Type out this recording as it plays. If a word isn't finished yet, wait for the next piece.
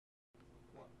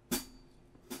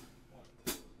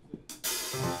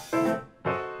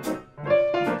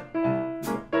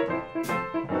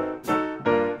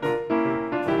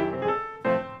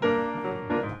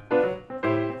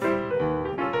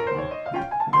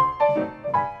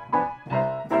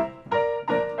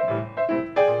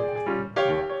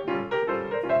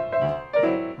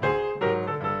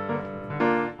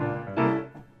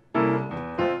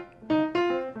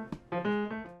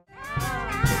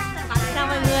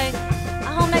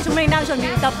Chúng mình đang chuẩn bị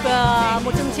tập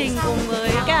một chương trình cùng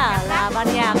với cả là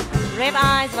ban nhạc Red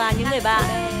Eyes và những người bạn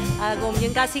gồm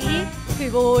những ca sĩ Thuy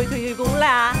Bui. Thuy cũng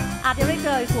là art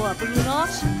director của Phuong Linh,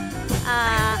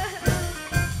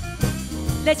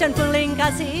 Lê Trần Phuong Linh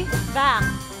ca sĩ và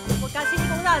một ca sĩ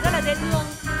cũng là rất là dễ thương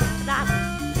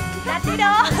Dattie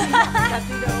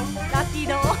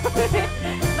đó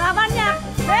và ban nhạc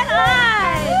Red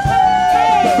Eyes.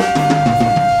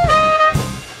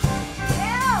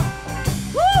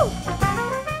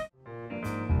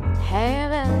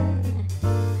 Heaven,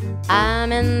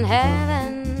 I'm in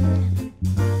heaven,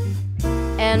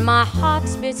 and my heart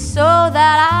beats so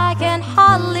that I can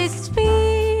hardly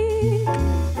speak,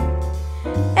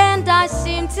 and I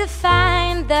seem to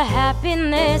find the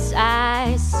happiness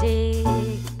I seek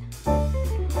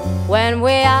when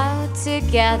we're out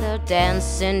together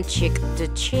dancing cheek to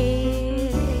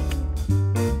cheek.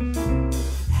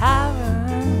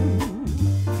 Heaven,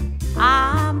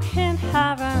 I'm in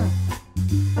heaven,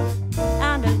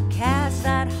 and the cats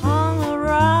that hung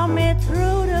around me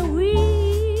through the week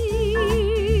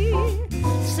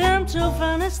seem to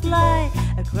vanish like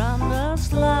a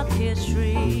groundless lucky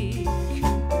streak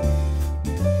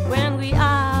when we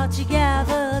are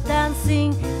together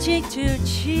dancing cheek to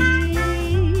cheek.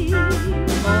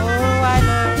 Oh, I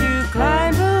love to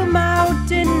climb a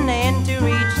mountain and to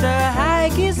reach the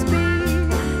highest peak,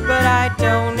 but I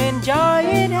don't enjoy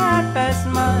it half as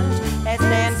much as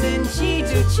dancing cheek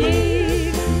to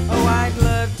cheek. Oh, I'd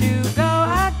love to go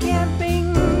out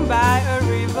camping by a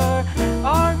river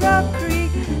or a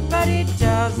creek, but it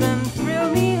doesn't thrill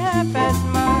me half as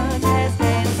much as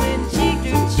dancing cheek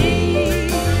to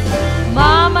cheek.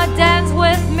 Mama, dance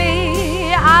with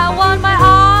me, I want my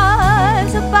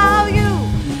arms about you,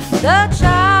 the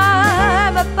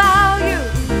charm about you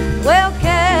will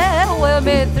carry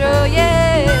me through, yeah.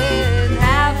 In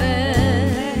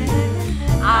heaven,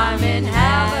 I'm in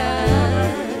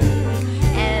heaven,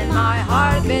 and my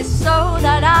heart beats so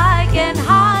that I can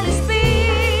hardly speak,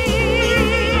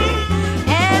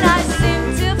 and I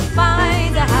seem to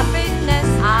find the happiness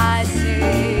I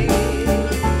see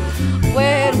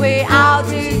when we're out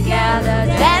together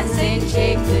dancing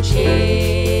cheek to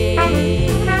cheek.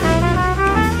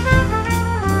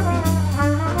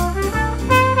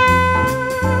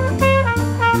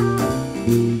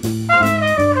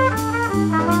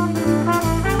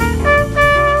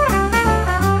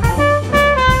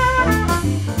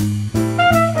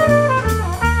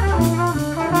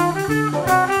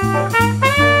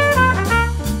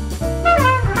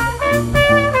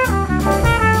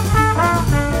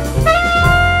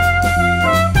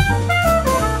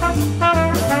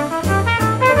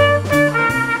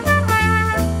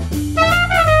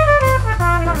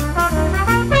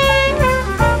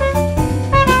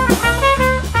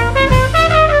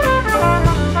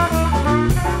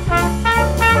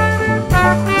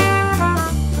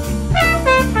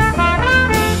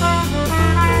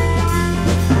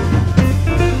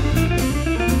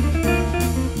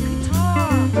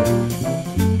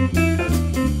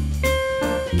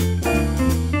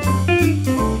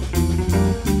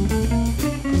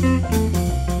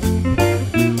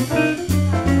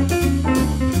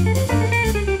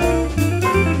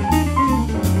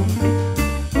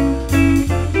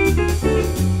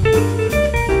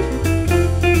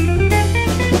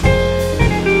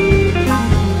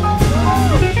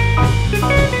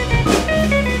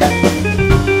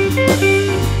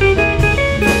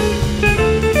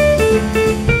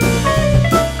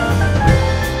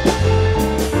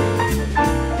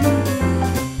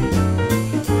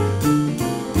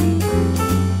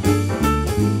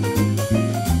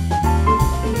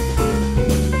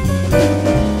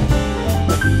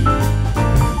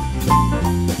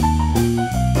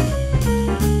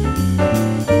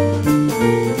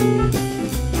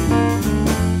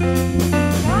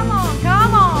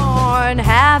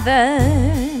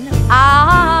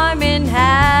 I'm in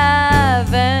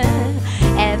heaven,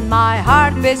 and my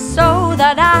heart beats so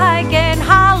that I can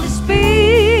hardly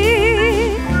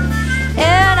speak,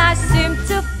 and I seem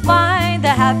to find the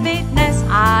happiness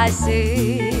I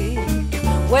seek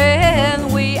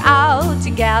when we out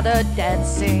together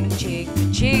dancing cheek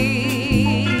to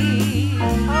cheek.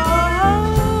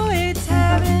 Oh, it's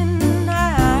heaven,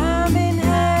 I'm in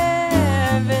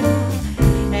heaven,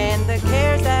 and the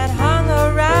cares that hung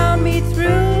around me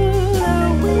through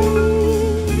the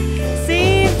week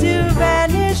seem to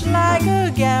vanish like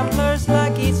a gambler's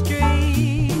lucky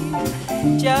streak,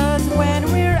 just when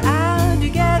we're out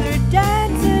together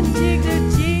dancing cheek to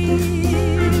cheek.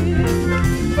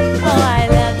 Oh, I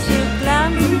love to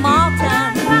climb the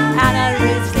mountain and I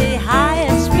reach the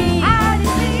highest peak,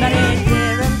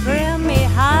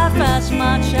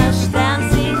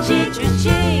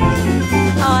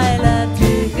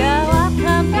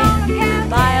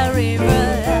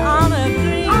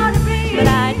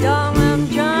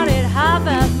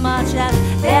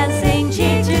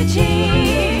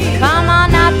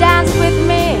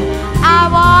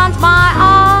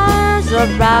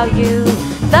 about you,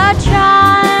 the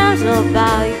charms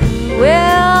about you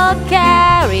will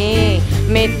carry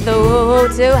me through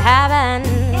to heaven.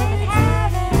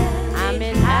 I'm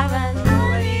in heaven,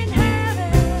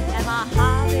 and my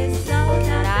heart is so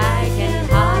that I can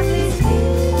hardly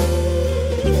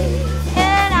speak.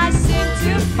 And I seem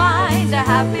to find the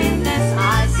happiness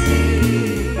I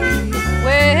see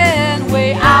when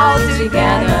we're out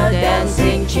together,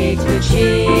 dancing cheek to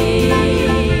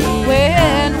cheek.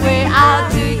 When we're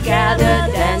out together,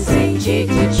 dancing cheek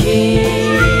to cheek.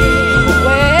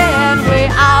 When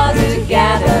we're out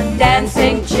together,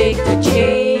 dancing cheek to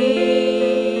cheek.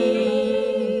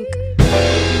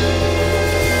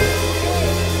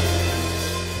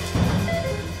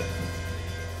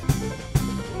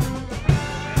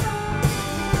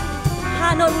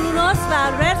 Hà Nội Blue Notes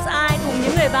và Red Eye cùng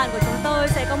những người bạn của chúng tôi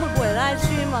sẽ có một buổi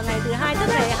livestream vào ngày thứ Hai, tức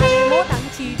ngày 21 tháng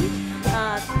 9,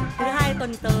 thứ Hai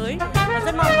tuần tới. Và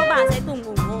rất mong các bạn sẽ cùng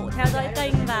ủng hộ, theo dõi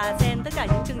kênh và xem tất cả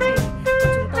những chương trình